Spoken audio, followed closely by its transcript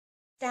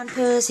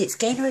Dampers, it's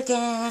Gaynor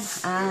again.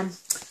 I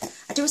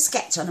do a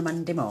sketch on a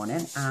Monday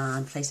morning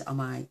and place it on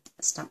my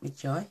Stamp with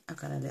Joy. I've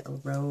got a little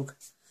rogue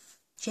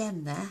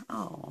gem there.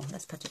 Oh,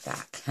 let's put it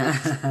back.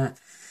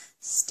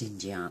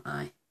 Stingy, aren't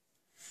I?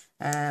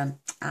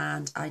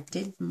 And I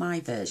did my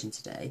version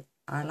today.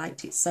 I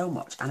liked it so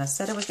much, and I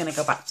said I was going to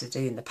go back to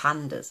doing the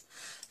pandas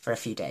for a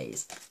few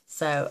days.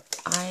 So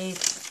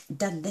I've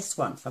done this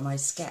one for my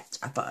sketch.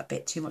 I put a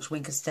bit too much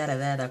Wink Stella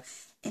there though.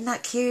 Isn't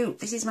that cute?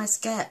 This is my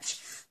sketch.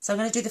 So I'm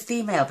going to do the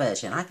female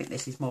version. I think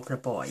this is more for a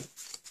boy,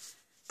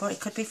 but it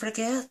could be for a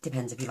girl.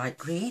 Depends if you like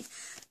green.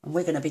 And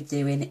we're going to be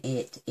doing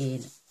it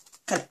in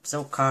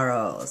Calypso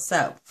Coral.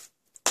 So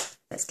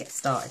let's get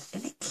started.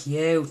 Isn't it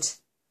cute?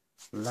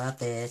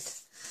 Love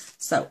it.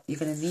 So you're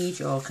going to need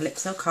your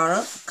Calypso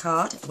Coral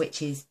card,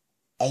 which is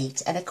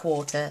 8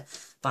 1/4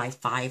 by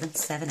 5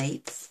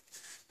 7/8.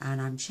 And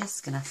I'm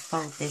just going to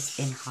fold this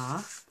in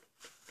half.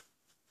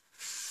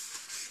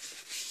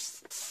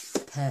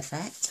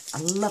 Perfect. I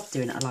love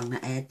doing it along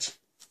the edge,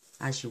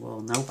 as you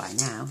all know by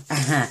now.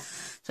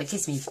 So it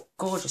gives me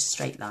gorgeous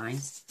straight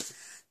lines.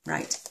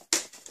 Right,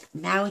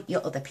 now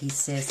your other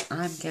pieces,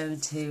 I'm going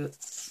to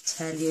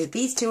tell you,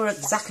 these two are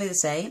exactly the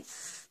same.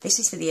 This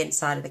is for the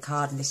inside of the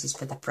card and this is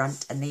for the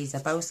front, and these are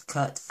both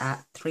cut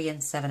at 3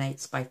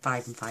 7/8 by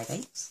 5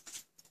 5/8.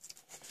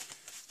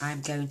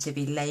 I'm going to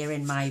be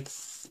layering my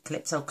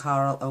Calypso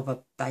Coral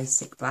over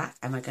basic black,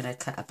 and we're going to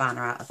cut a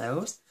banner out of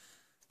those.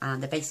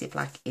 And the basic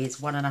black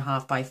is 1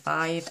 1/2 by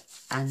 5,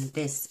 and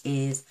this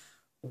is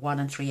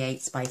 1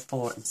 3/8 by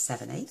 4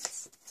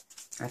 7/8.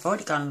 I've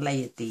already gone and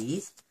layered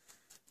these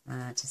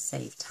to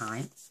save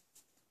time.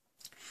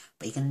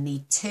 But you're going to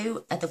need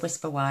 2 of the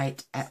Whisper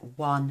White at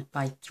 1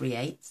 by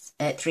 3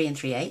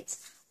 3/8,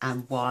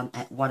 and 1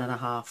 at 1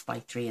 1/2 by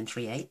 3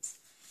 3/8.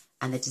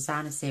 And the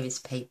Designer Series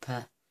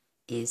paper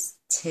is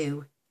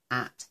 2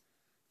 at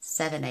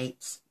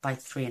 7/8 by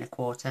 3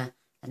 1/4,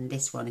 and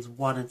this one is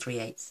 1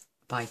 3/8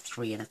 by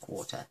 3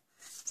 1/4.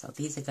 So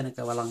these are going to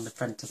go along the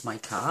front of my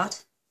card,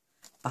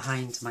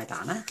 behind my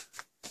banner,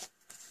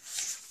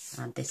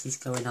 and this is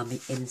going on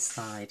the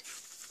inside.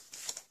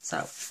 So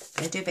I'm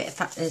going to do a bit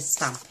of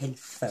stamping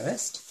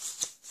first.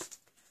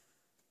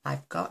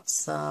 I've got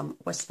some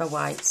Whisper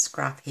White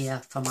scrap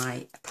here for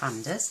my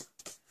pandas,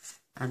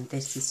 and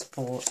this is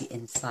for the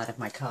inside of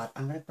my card.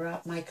 I'm going to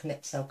grab my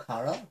Calypso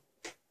Coral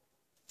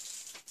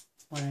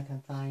when I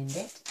can find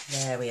it.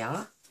 There we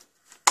are.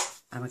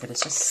 And we're going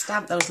to just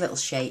stamp those little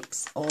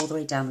shapes all the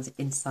way down the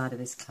inside of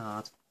this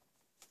card.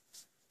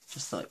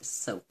 Just thought it was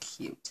so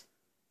cute.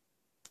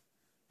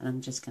 And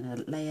I'm just going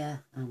to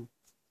layer and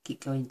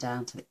keep going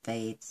down till it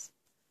fades.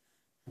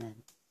 And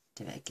then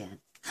do it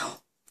again.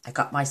 I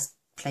got my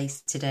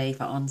place today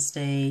for on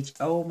stage.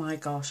 Oh my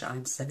gosh,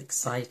 I'm so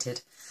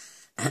excited.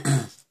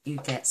 You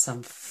get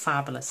some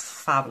fabulous,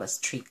 fabulous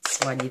treats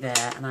when you're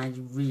there. And I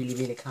really,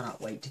 really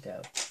cannot wait to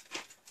go.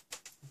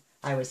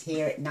 I was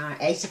here at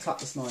 8 o'clock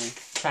this morning,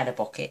 trying to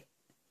book it.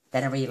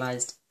 Then I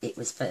realised it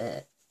was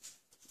for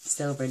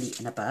Silver Elite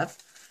and above,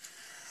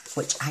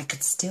 which I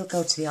could still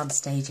go to the on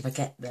stage if I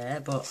get there,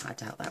 but I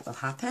doubt that will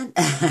happen.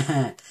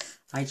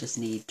 I just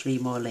need 3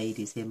 more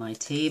ladies in my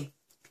team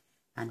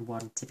and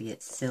 1 to be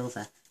at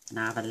silver. And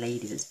I have a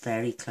lady that's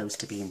very close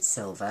to being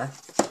silver.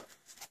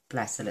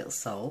 Bless her little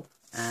soul.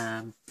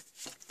 But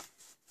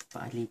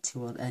I need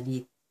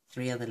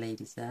 3 other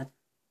ladies then.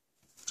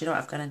 Do you know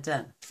what I've gone and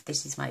done?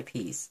 This is my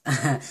piece.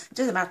 It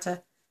doesn't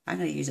matter. I'm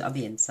going to use it on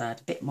the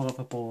inside. A bit more of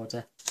a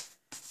border.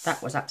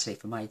 That was actually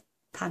for my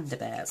panda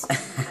bears.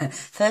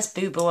 First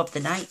boo-boo of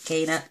the night,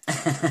 Gaynor.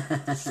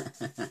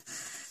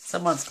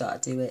 Someone's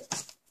got to do it.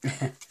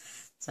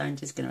 So I'm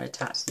just going to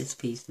attach this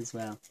piece as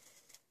well.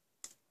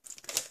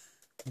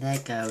 There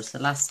goes the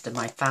last of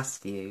my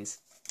fast views.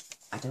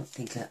 I don't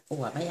think...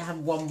 oh, I may have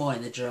 1 more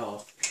in the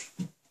drawer.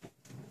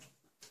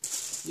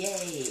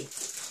 Yay!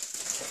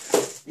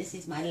 This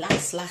is my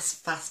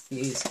last fast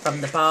views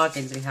from the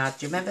bargains we had.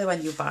 Do you remember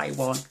when you buy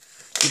one,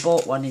 you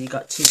bought one and you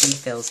got 2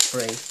 refills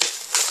free?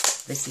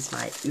 This is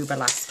my uber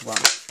last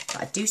one. But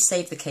I do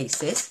save the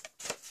cases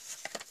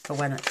for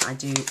when I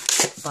do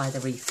buy the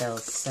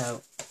refills,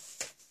 so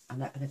I'm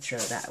not going to throw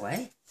that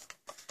away.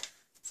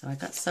 So I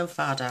got so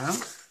far down.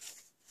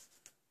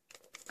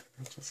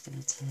 I'm just going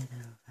to turn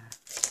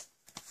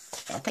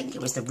over. I think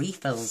it was the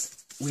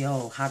refills we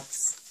all had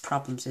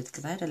problems with,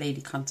 because I had a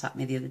lady contact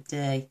me the other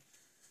day.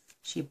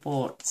 She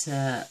bought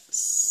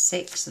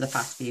 6 of the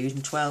fast views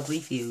and 12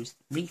 refills,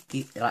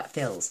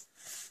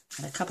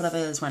 and a couple of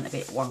hers went a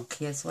bit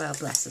wonky as well.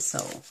 Bless her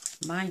soul.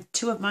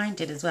 2 of mine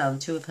did as well,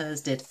 and 2 of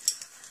hers did.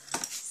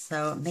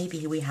 So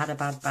maybe we had a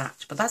bad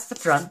batch. But that's the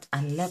front.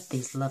 I love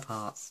these love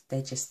hearts.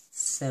 They're just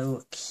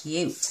so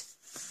cute.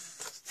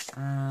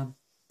 While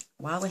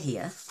we're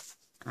here,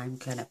 I'm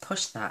going to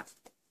push that,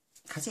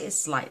 because it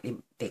is slightly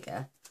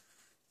bigger.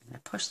 I'm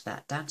going to push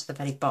that down to the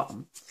very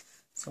bottom.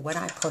 So when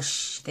I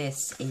push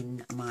this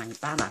in my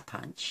banner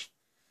punch,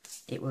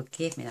 it will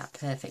give me that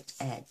perfect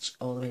edge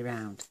all the way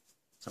around.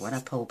 So when I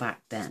pull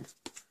back then,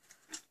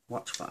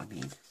 watch what I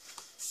mean.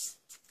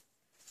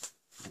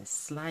 I'm going to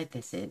slide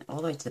this in all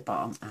the way to the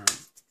bottom and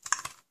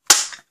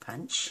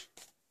punch.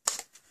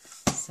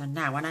 So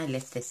now when I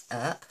lift this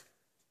up,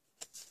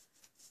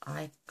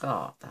 I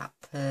got that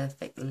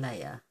perfect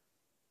layer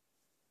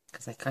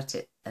because I cut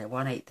it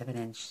 1/8 of an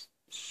inch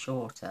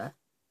shorter.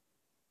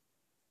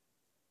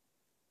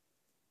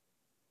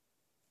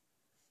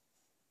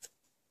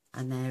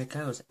 And there it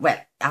goes.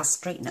 Well, I'll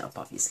straighten it up,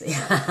 obviously.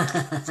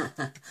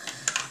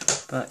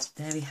 But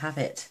there we have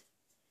it.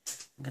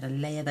 I'm going to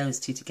layer those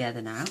two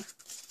together now.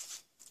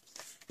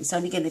 It's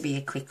only going to be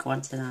a quick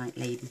one tonight,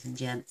 ladies and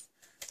gents,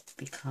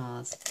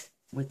 because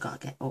we've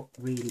got to get up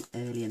really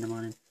early in the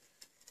morning.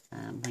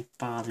 My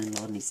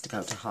father-in-law needs to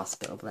go to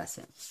hospital, bless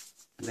him.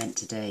 He went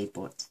today,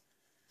 but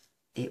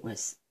it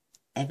was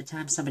every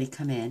time somebody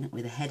come in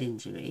with a head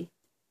injury,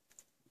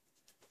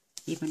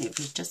 even if it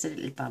was just a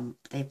little bump,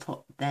 they put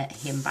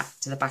him back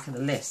to the back of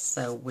the list.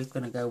 So we're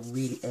going to go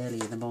really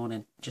early in the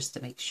morning just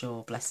to make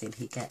sure, bless him,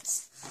 he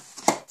gets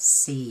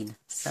seen.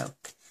 So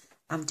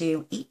I'm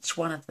doing each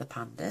one of the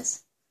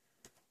pandas,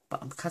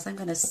 but because I'm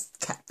going to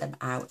cut them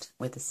out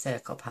with a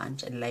circle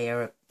punch and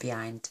layer it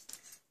behind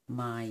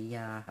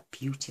my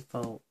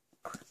beautiful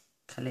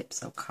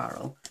Calypso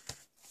coral,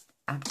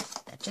 I'm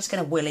just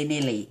going to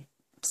willy-nilly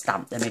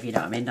stamp them, if you know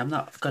what I mean. I'm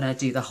not going to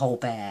do the whole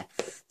bear,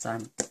 so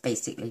I'm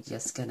basically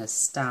just going to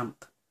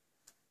stamp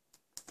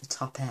the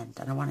top end,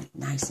 and I want it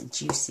nice and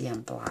juicy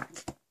and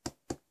black.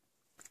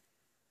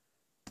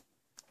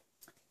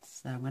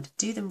 So I'm going to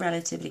do them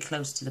relatively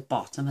close to the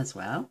bottom as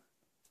well,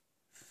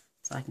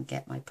 so I can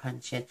get my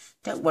punch in.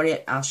 Don't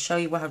worry, I'll show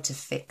you how to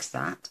fix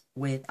that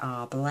with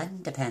our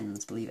blender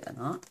pens, believe it or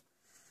not.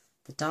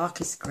 The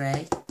darkest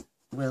grey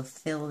will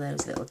fill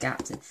those little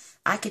gaps in.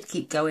 I could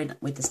keep going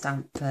with the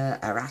stamp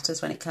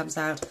erratas when it comes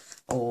out,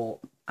 or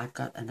I've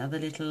got another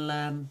little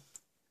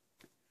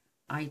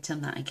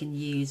item that I can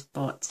use,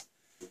 but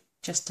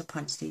just to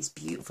punch these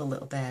beautiful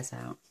little bears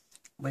out,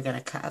 we're going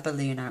to cut a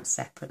balloon out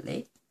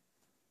separately.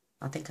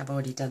 I think I've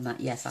already done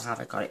that. Yes, I have.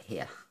 I got it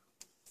here.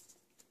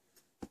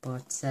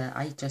 But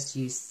I just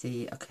use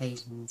the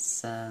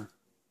Occasions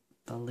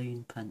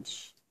balloon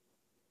punch.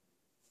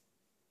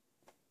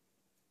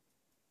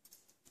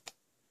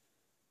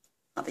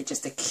 Are they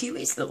just the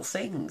cutest little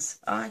things?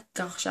 Oh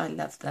gosh, I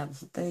love them.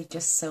 They're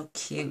just so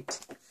cute.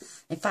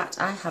 In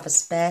fact, I have a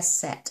spare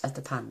set of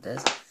the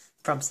pandas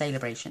from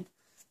Celebration.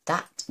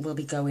 That will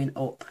be going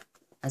up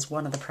as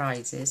one of the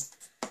prizes.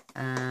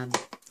 And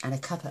a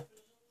couple.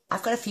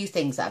 I've got a few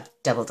things that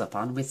I've doubled up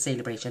on with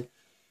Celebration,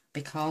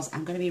 because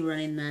I'm going to be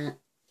running the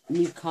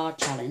new card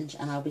challenge,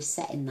 and I'll be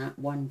setting that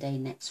one day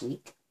next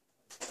week,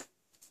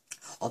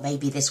 or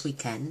maybe this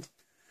weekend,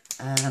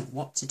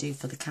 what to do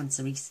for the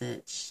cancer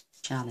research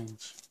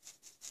challenge.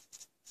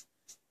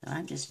 So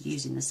I'm just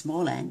using the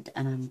small end,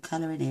 and I'm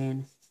colouring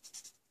in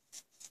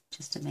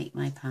just to make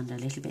my panda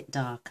a little bit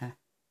darker.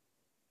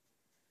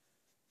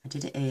 I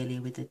did it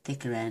earlier with the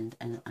thicker end,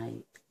 and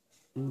I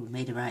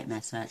made a right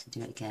mess, so I had to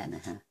do it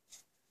again.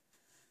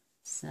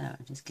 So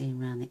I'm just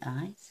going around the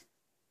eyes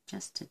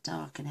just to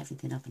darken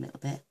everything up a little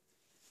bit.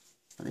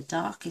 But the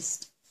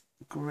darkest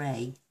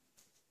grey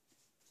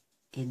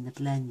in the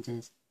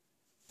blenders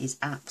is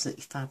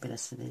absolutely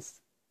fabulous for this.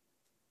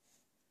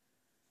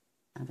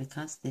 And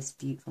because this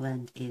beautiful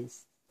end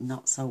is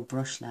not so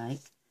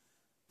brush-like,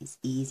 it's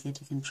easier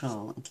to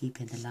control and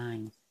keep in the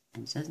line,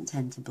 and it doesn't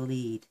tend to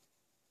bleed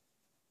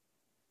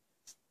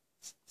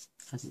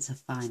because it's a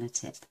finer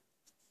tip.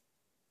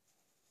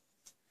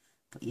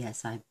 But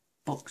yes, I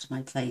booked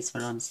my place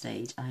for on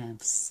stage. I am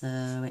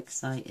so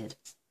excited.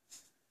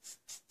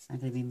 I'm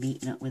going to be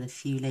meeting up with a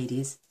few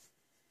ladies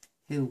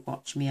who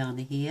watch me on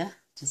here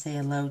to say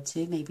hello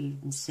to, maybe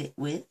even sit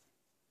with.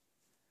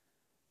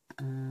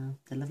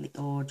 The lovely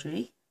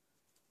Audrey.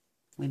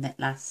 We met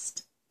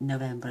last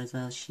November as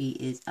well. She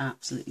is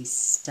absolutely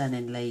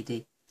stunning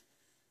lady.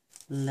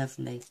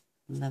 Lovely.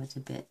 Love her to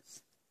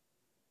bits.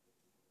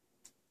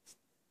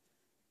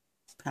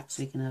 Perhaps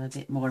we can have a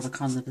bit more of a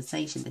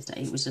conversation this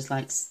day. It was just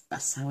like,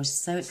 I was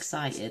so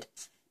excited.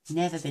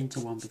 Never been to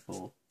one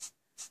before.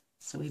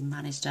 So we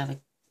managed to have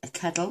a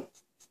cuddle,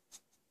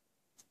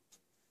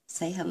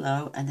 say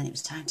hello, and then it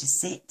was time to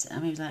sit.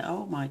 And we was like,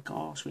 oh my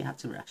gosh, we had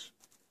to rush.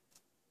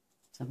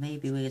 So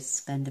maybe we'll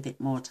spend a bit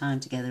more time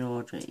together,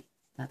 Audrey.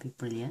 That'd be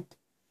brilliant.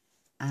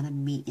 And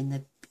I'm meeting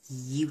the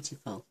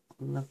beautiful,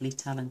 lovely,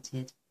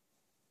 talented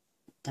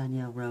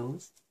Danielle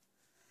Rose.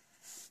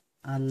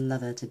 I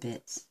love her to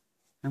bits.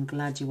 I'm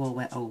glad you all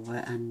went over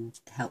and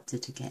helped her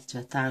to get to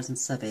 1,000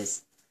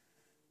 subbies.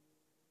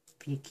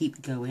 If you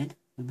keep going,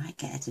 we might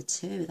get her to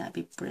 2. That'd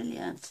be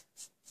brilliant.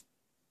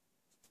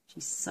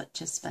 She's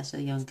such a special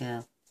young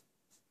girl.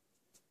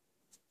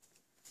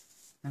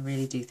 I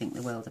really do think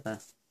the world of her.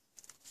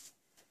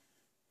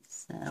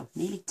 So,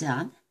 nearly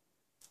done.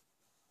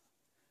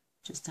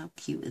 Just how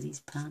cute are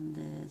these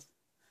pandas?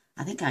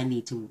 I think I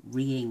need to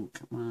re-ink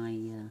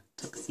my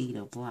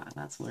tuxedo black.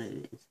 That's what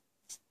it is.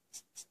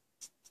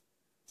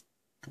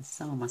 Because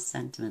some of my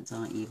sentiments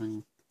aren't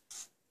even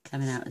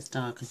coming out as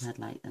dark as I'd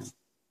like them.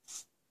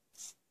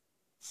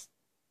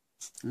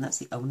 And that's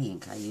the only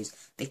ink I use,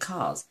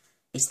 because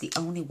it's the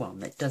only one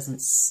that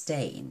doesn't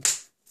stain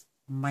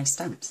my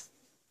stamps.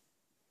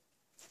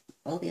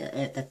 all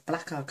the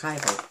black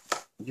archival,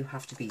 you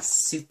have to be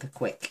super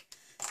quick,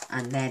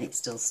 and then it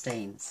still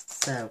stains.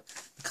 So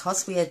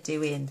because we are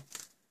doing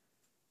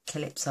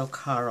Calypso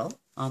Coral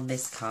on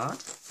this card,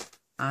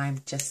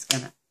 I'm just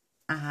going to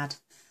add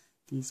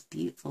these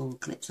beautiful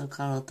Calypso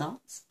Coral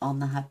dots on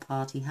the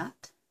party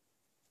hat.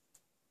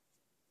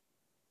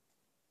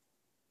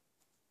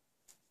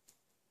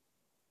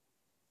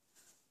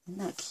 Isn't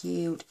that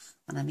cute?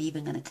 And I'm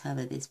even going to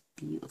cover this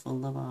beautiful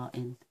love art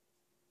in.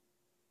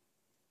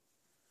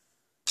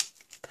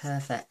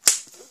 Perfect.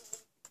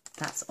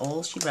 That's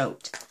all she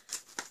wrote.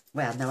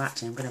 Well, no,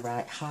 actually, I'm going to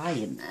write hi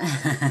in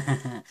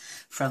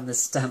from the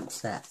stump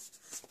set.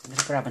 I'm going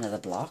to grab another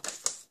block.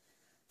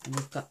 And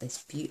we've got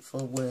this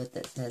beautiful word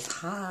that says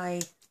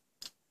hi.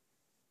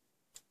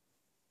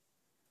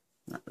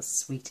 Not the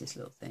sweetest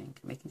little thing.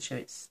 Making sure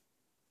it's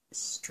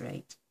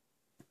straight.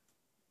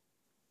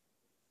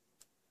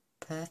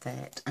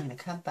 Perfect. I'm going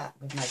to come back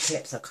with my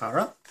Calypso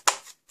Coral.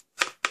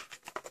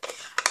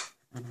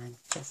 And I'm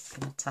just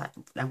going to type.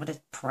 I'm going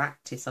to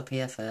practice up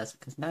here first,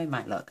 because knowing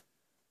my luck,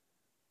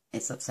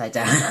 it's upside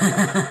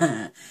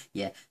down.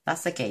 Yeah,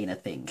 that's again a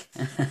thing.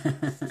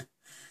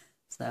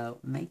 So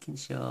making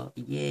sure,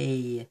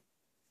 yay.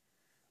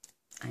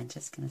 I'm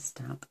just going to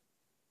stamp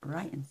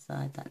right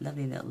inside that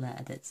lovely little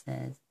letter that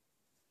says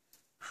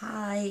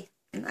hi.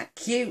 Isn't that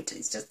cute?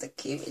 It's just the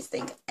cutest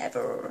thing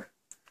ever.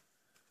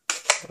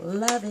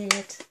 Love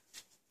it.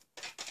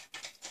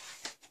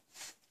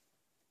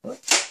 Oh,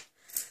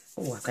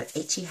 I've got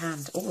an itchy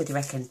hand. Oh, do you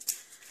reckon?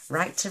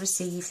 Right to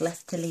receive,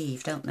 left to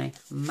leave, don't they?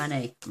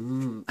 Money.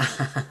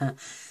 I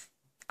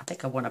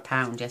think I won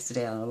 £1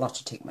 yesterday on a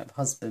lottery ticket my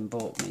husband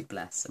bought me,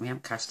 bless. And we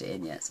haven't cashed it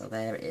in yet, so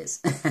there it is.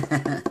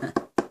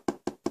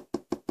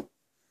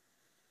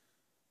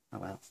 Oh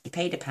well, he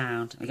paid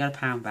 £1. We got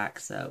 £1 back,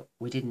 so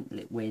we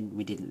didn't win,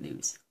 we didn't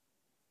lose.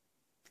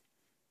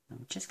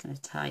 I'm just going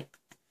to type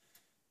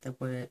the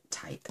word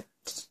type.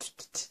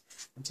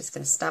 I'm just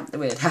going to stamp the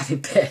word happy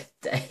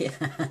birthday.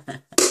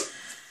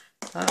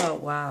 Oh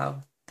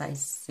wow, that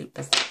is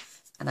super.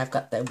 And I've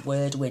got the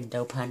word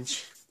window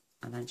punch,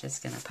 and I'm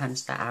just going to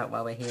punch that out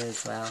while we're here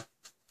as well.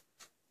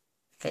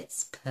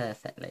 Fits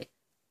perfectly.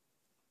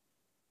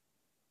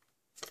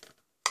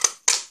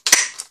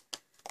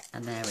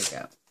 And there we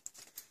go.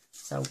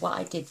 So what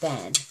I did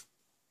then,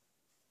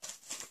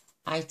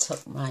 I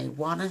took my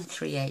 1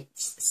 3/8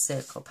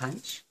 circle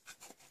punch,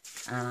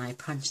 and I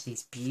punched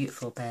these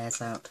beautiful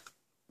bears out,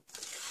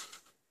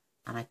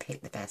 and I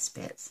picked the best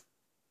bits.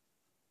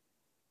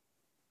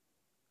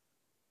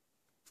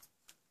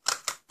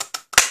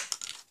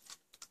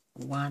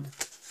 One,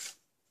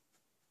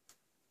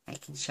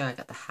 making sure I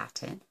got the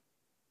hat in.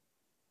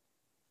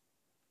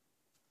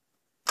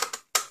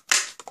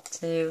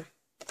 2,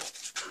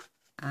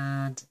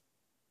 and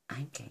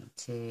I'm going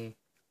to,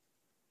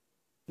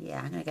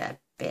 yeah, I'm going to get a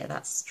bit of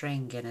that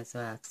string in as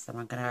well, so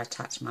I'm going to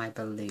attach my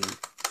balloon.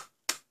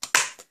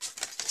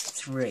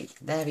 3,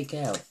 there we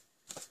go.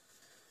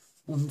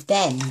 And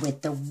then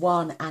with the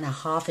 1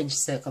 1/2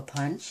 circle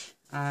punch,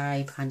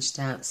 I punched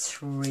out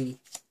 3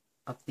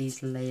 of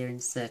these layering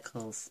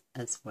circles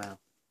as well.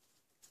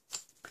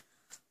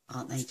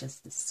 Aren't they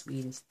just the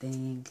sweetest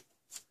thing?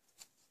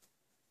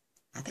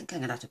 I think I'm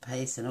going to have to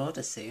place an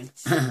order soon.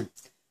 I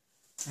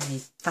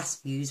need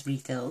fast fuse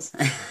refills.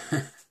 I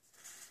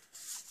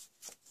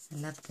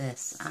love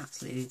this,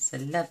 absolutely. I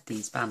love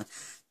these banners.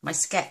 My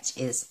sketch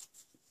is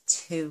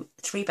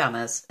 3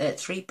 banners,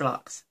 3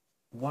 blocks,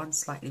 1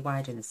 slightly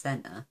wider in the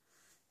centre.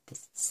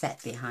 This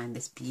set behind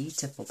this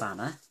beautiful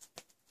banner,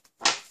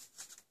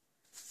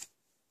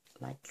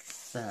 like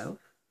so,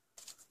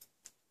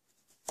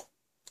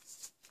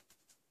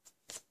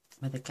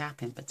 with a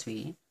gap in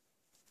between.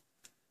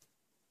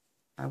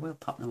 I will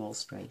pop them all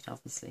straight,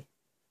 obviously.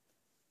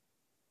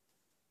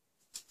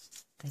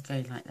 They're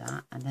going like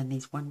that, and then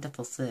these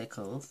wonderful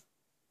circles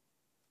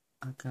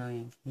are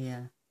going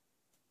here,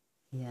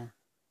 here,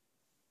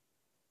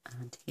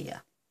 and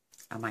here.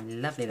 And my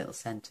lovely little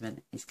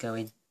sentiment is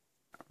going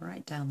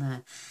right down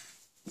there.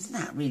 Isn't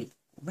that really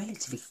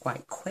relatively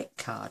quite quick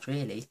card,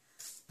 really?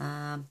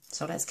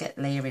 So let's get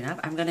layering up.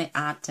 I'm going to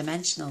add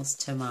dimensionals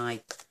to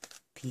my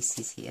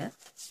pieces here.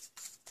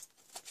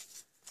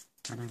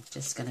 And I'm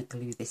just going to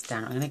glue this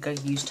down. I'm going to go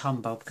use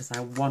Tombow because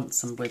I want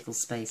some wiggle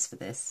space for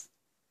this.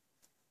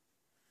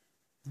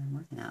 I'm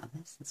running out of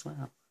this as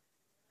well.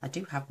 I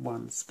do have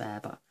 1 spare,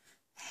 but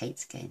I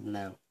hate getting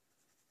low.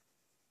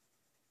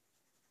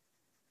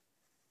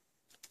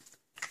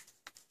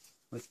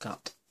 We've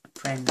got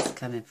friends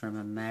coming from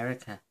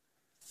America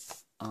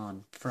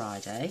on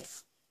Friday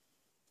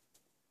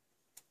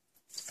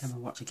to come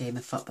and watch a game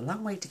of football. A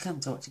long way to come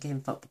to watch a game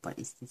of football, but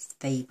it's his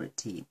favourite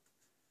team.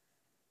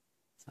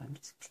 So I'm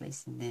just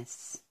placing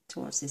this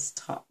towards this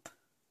top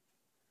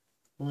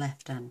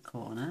left hand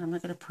corner. I'm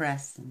not going to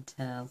press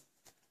until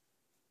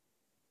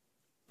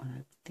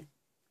I think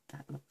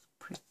that looks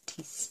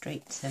pretty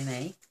straight to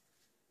me.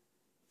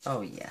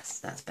 Oh yes,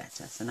 that's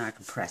better. So now I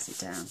can press it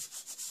down.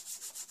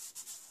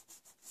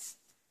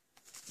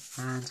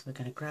 And we're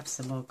going to grab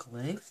some more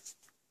glue,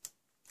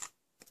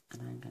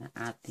 and I'm going to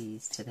add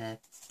these to their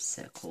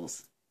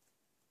circles.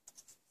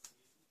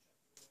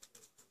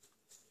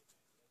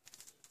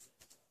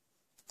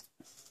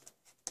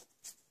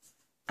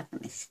 I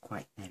think this is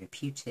quite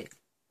therapeutic.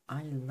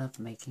 I love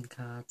making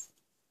cards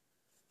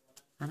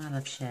and I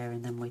love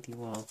sharing them with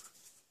you all.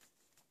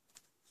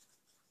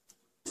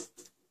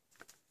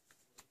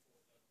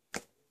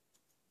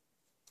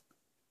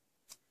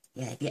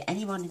 Yeah, if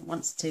anyone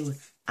wants to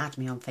add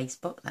me on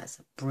Facebook,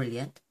 that's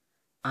brilliant.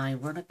 I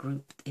run a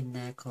group in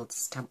there called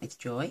Stamp with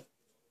Joy,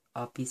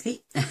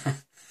 obviously.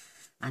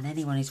 And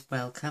anyone is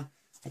welcome.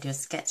 I do a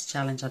sketch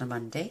challenge on a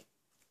Monday.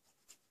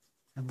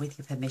 And with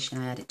your permission,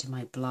 I add it to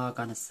my blog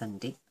on a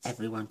Sunday,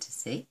 everyone to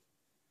see.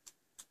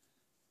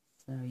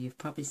 So you've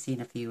probably seen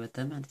a few of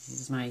them, and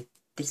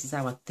this is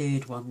our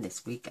third one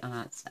this week,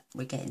 and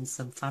we're getting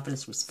some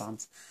fabulous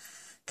response.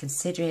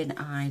 Considering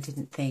I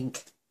didn't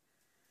think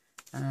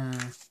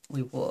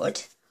we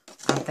would,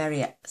 I'm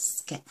very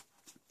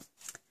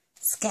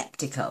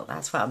skeptical.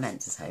 That's what I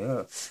meant to say.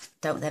 Oh,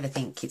 don't ever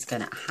think it's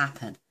going to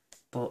happen,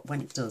 but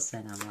when it does,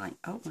 then I'm like,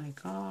 oh my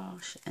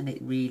gosh, and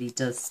it really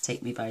does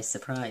take me by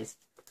surprise.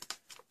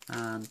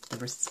 And the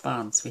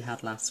response we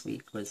had last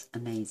week was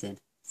amazing.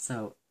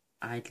 So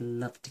I'd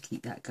love to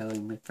keep that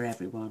going for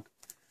everyone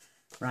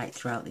right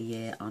throughout the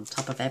year, on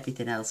top of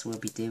everything else we'll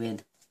be doing.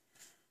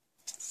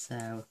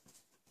 So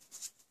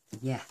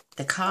yeah,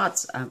 the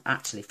cards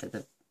actually for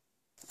the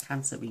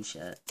cancer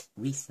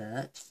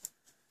research,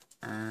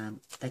 I'd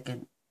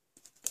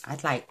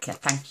like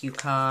thank you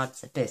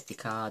cards, birthday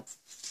cards,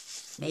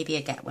 maybe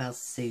a get well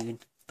soon,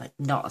 but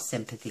not a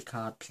sympathy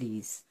card,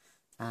 please.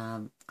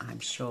 I'm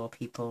sure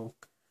people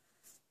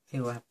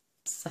who are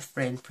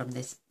suffering from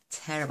this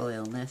terrible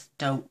illness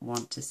don't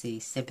want to see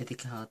sympathy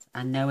cards.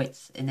 I know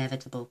it's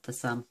inevitable for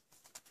some,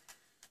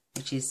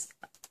 which is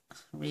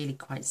really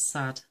quite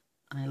sad.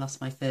 I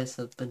lost my first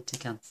husband to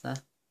cancer,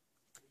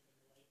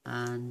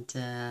 and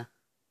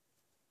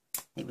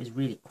it was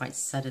really quite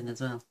sudden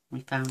as well. We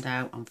found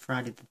out on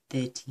Friday the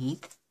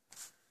 13th,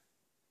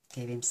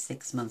 gave him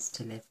 6 months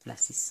to live,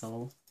 bless his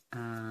soul,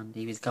 and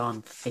he was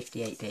gone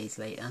 58 days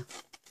later.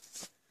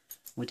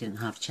 We didn't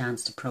have a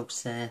chance to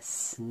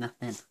process,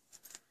 nothing.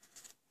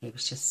 It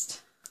was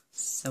just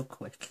so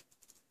quick.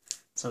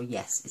 So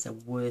yes, it's a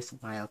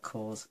worthwhile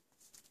cause.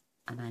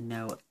 And I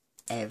know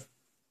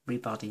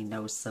everybody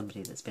knows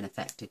somebody that's been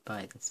affected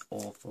by this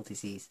awful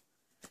disease.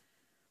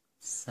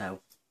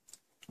 So,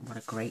 what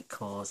a great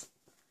cause.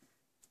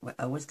 We're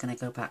always going to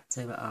go back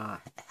to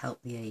our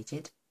Help the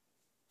Aged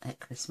at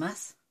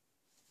Christmas.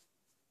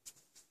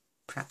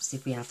 Perhaps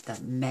if we have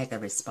that mega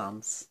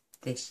response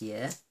this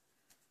year,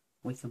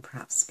 we can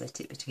perhaps split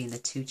it between the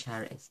two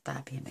charities.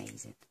 That'd be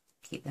amazing.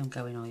 Keep them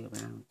going all year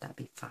round. That'd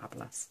be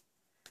fabulous.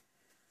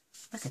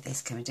 Look at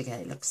this coming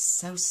together. It looks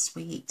so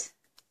sweet.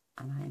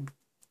 And I'm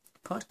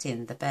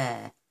putting the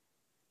bear,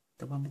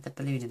 the one with the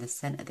balloon, in the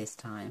centre this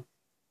time.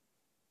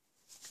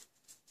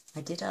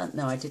 I did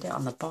it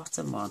on the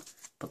bottom one,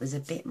 but there's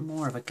a bit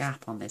more of a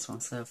gap on this one.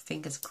 So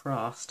fingers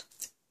crossed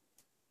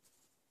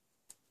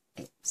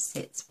it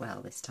sits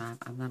well this time.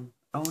 And I'm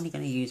only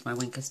going to use my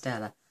Winker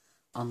Stella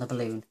on the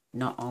balloon,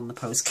 not on the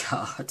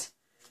postcard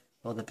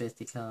or the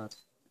birthday card.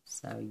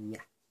 So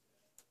yeah,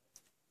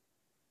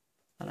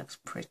 that looks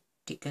pretty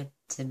good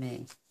to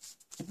me.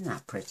 Isn't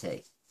that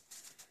pretty?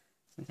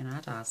 We can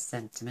add our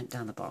sentiment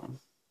down the bottom.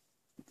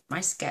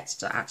 My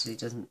sketch actually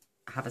doesn't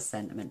have a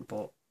sentiment,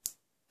 but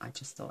I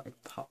just thought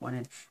I'd pop one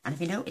in. And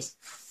if you notice,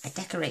 I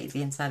decorated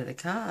the inside of the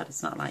card.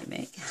 It's not like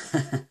me.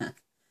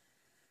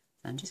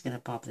 I'm just going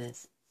to pop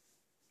this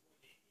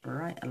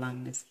right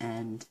along this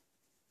end.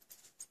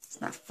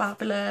 Isn't that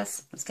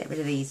fabulous? Let's get rid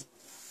of these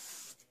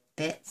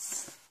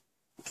bits.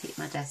 Keep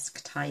my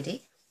desk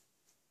tidy.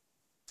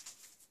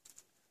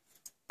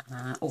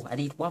 Oh, I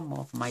need one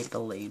more for my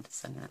balloon,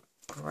 so I'm going to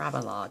grab a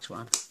large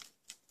one.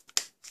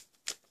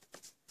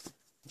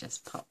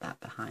 Just pop that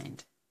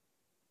behind.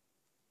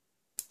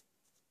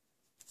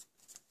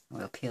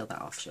 We'll peel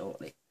that off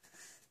shortly.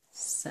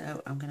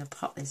 So I'm going to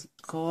pop this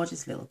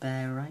gorgeous little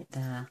bear right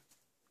there.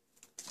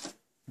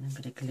 And I'm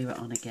going to glue it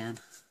on again.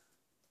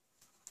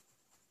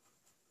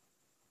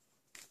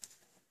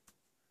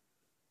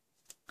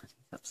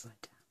 Upside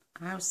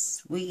down. How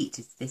sweet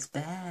is this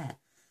bear?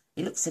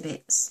 He looks a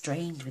bit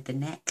strange with the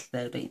neck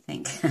though, don't you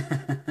think?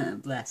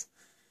 Bless.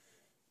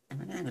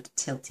 And I'm going to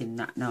tilt him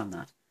that. No, I'm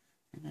not.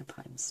 I'm going to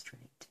put him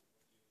straight.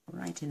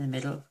 Right in the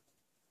middle.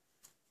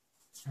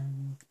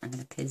 And I'm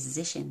going to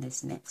position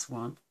this next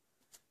one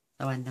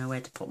so I know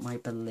where to put my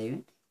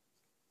balloon.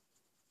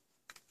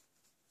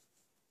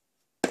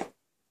 But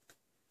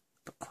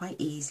quite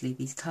easily,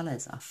 these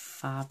colours are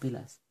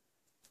fabulous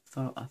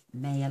for a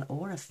male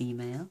or a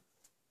female.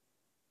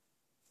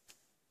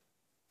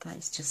 That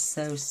is just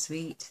so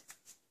sweet.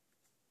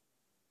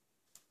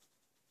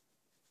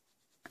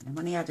 And I'm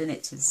only adding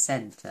it to the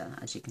centre,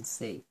 as you can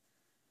see.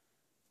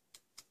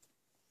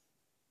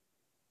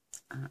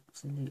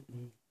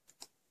 Absolutely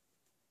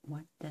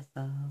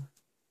wonderful.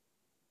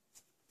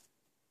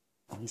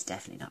 Oh, he's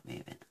definitely not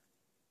moving.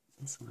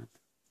 This one.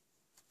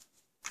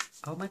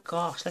 Oh my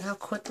gosh, look how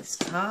quick this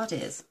card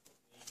is.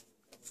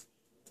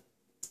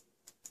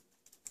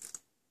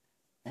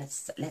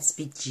 Let's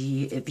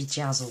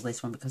bejazzle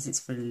this one because it's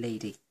for a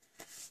lady.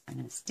 I'm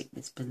going to stick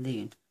this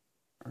balloon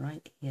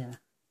right here.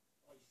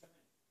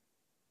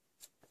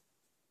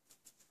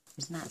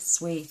 Isn't that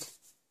sweet?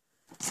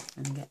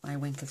 And get my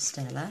wink of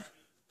Stella.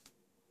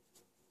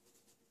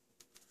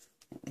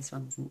 I think this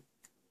one's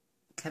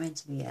coming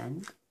to the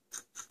end.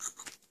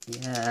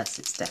 Yes,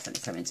 it's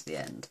definitely coming to the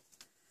end.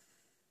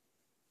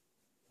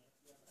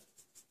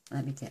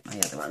 Let me get my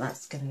other one.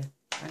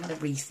 I'm gonna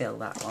refill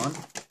that one.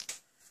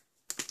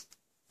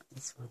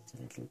 This one's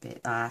a little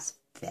bit, that's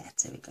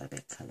better. We've got a bit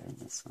of colour in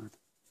this one.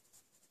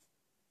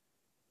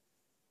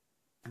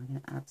 I'm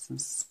going to add some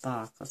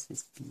sparkles to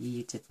this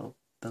beautiful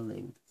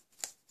balloon.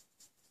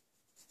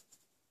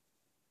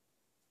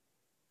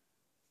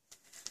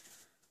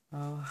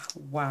 Oh,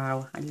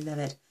 wow, I love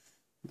it.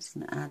 I'm just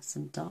going to add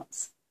some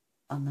dots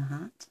on the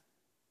hat.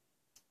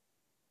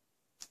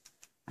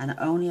 And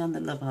only on the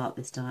love heart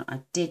this time.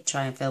 I did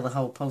try and fill the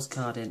whole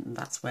postcard in, and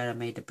that's where I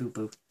made a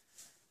boo-boo.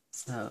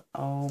 So,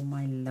 oh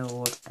my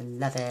lord, I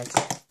love it.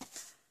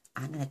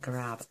 I'm going to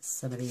grab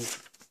some of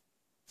these.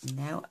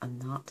 No, I'm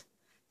not.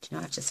 Do you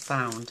know, I just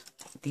found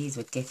these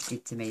were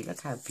gifted to me.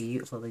 Look how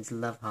beautiful these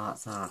love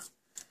hearts are.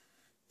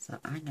 So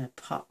I'm going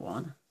to pop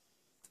one,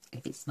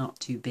 if it's not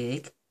too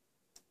big.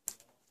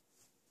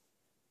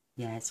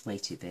 Yeah, it's way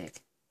too big.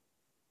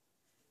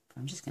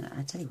 But I'm just going to,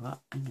 I tell you what,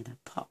 I'm going to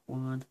pop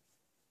one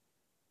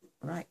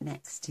right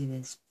next to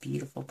this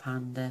beautiful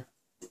panda.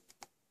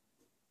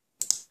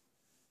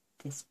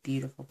 This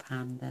beautiful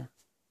panda.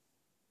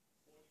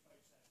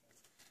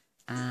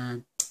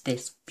 And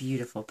this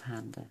beautiful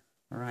panda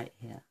right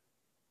here.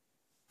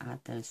 Add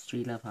those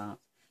 3 love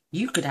hearts.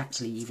 You could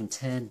actually even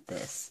turn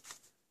this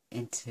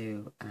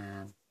into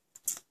a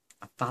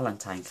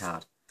Valentine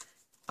card.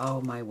 Oh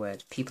my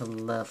word, people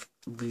love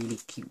really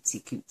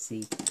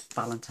cutesy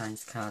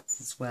Valentine's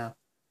cards as well.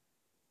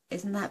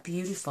 Isn't that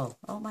beautiful?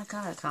 Oh my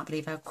god, I can't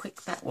believe how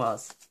quick that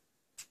was.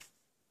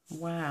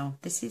 Wow,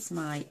 this is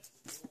my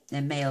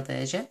male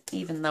version,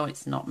 even though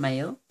it's not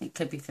male. It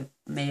could be for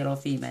male or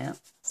female.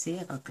 See,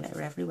 I've got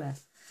glitter everywhere.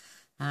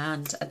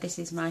 And this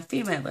is my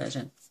female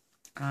version.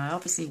 I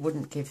obviously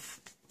wouldn't give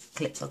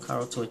clips or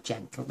coral to a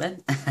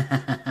gentleman.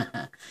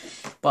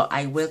 But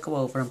I will go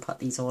over and put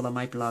these all on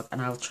my blog,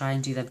 and I'll try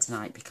and do them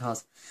tonight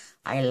because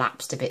I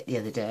lapsed a bit the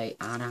other day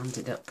and I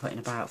ended up putting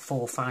about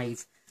 4 or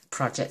 5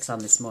 projects on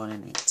this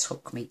morning. It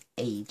took me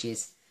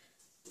ages.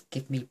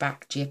 Give me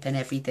back jip and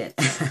everything.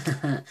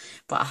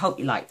 But I hope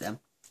you like them.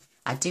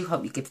 I do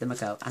hope you give them a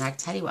go. And I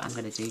tell you what I'm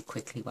going to do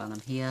quickly while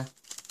I'm here.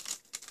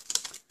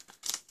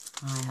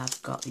 I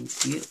have got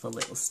these beautiful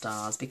little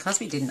stars. Because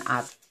we didn't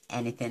add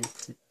anything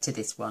to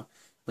this one,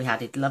 we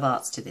added love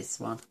hearts to this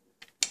one.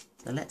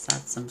 So let's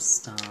add some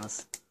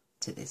stars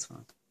to this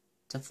one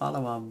to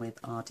follow on with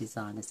our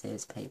designer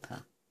series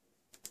paper.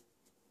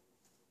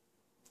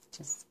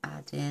 Just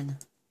add in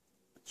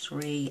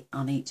 3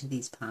 on each of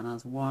these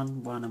panels.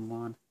 1, 1 and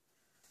 1.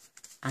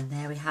 And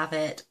there we have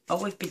it.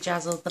 Oh, we've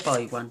bejazzled the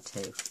boy one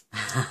too.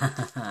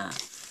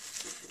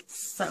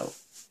 So,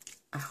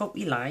 I hope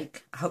you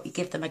like. I hope you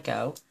give them a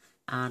go.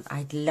 And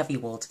I'd love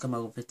you all to come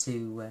over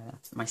to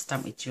my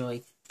Stamp with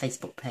Joy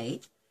Facebook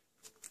page.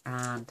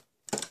 And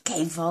get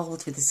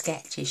involved with the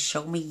sketches.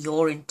 Show me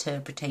your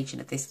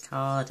interpretation of this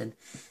card. And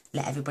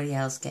let everybody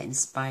else get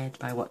inspired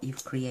by what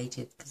you've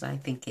created. Because I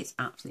think it's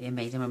absolutely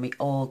amazing when we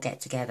all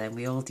get together and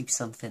we all do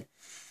something.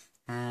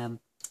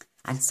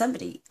 And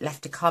somebody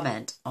left a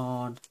comment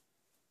on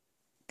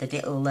the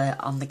little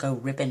on-the-go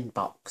ribbon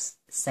box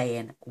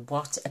saying,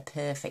 what a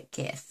perfect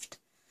gift,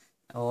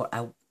 or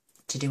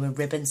to do a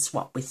ribbon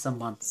swap with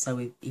someone.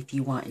 So if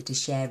you wanted to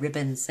share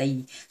ribbons,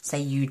 say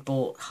you'd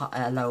bought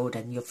a load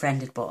and your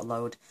friend had bought a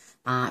load,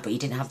 but you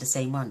didn't have the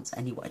same ones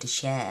and you wanted to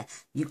share,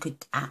 you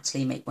could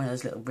actually make one of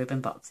those little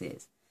ribbon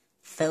boxes,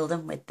 fill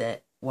them with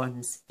the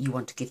ones you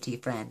want to give to your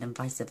friend and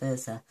vice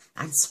versa,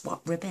 and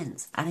swap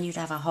ribbons. And you'd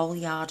have a whole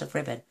yard of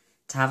ribbon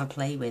to have a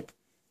play with.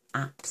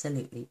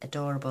 Absolutely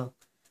adorable.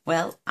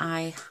 Well,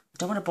 I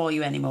don't want to bore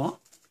you anymore.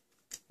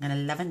 I'm going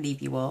to love and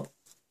leave you all.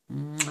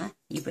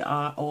 You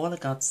are all a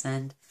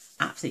godsend.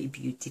 Absolutely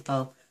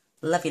beautiful.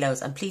 Love you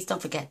loads. And please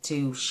don't forget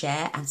to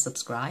share and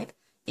subscribe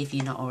if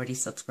you're not already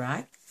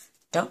subscribed.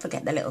 Don't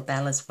forget the little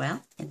bell as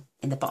well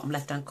in the bottom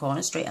left hand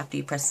corner, straight after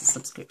you press the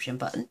subscription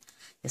button.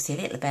 You'll see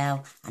a little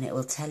bell and it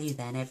will tell you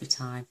then every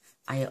time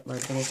I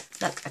upload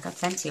videos. Look, I got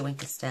plenty of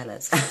Wink of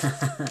Stellas.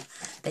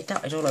 They're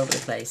dotted all over the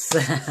place.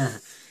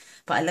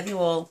 But I love you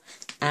all,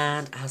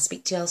 and I'll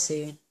speak to you all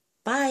soon.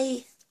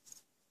 Bye.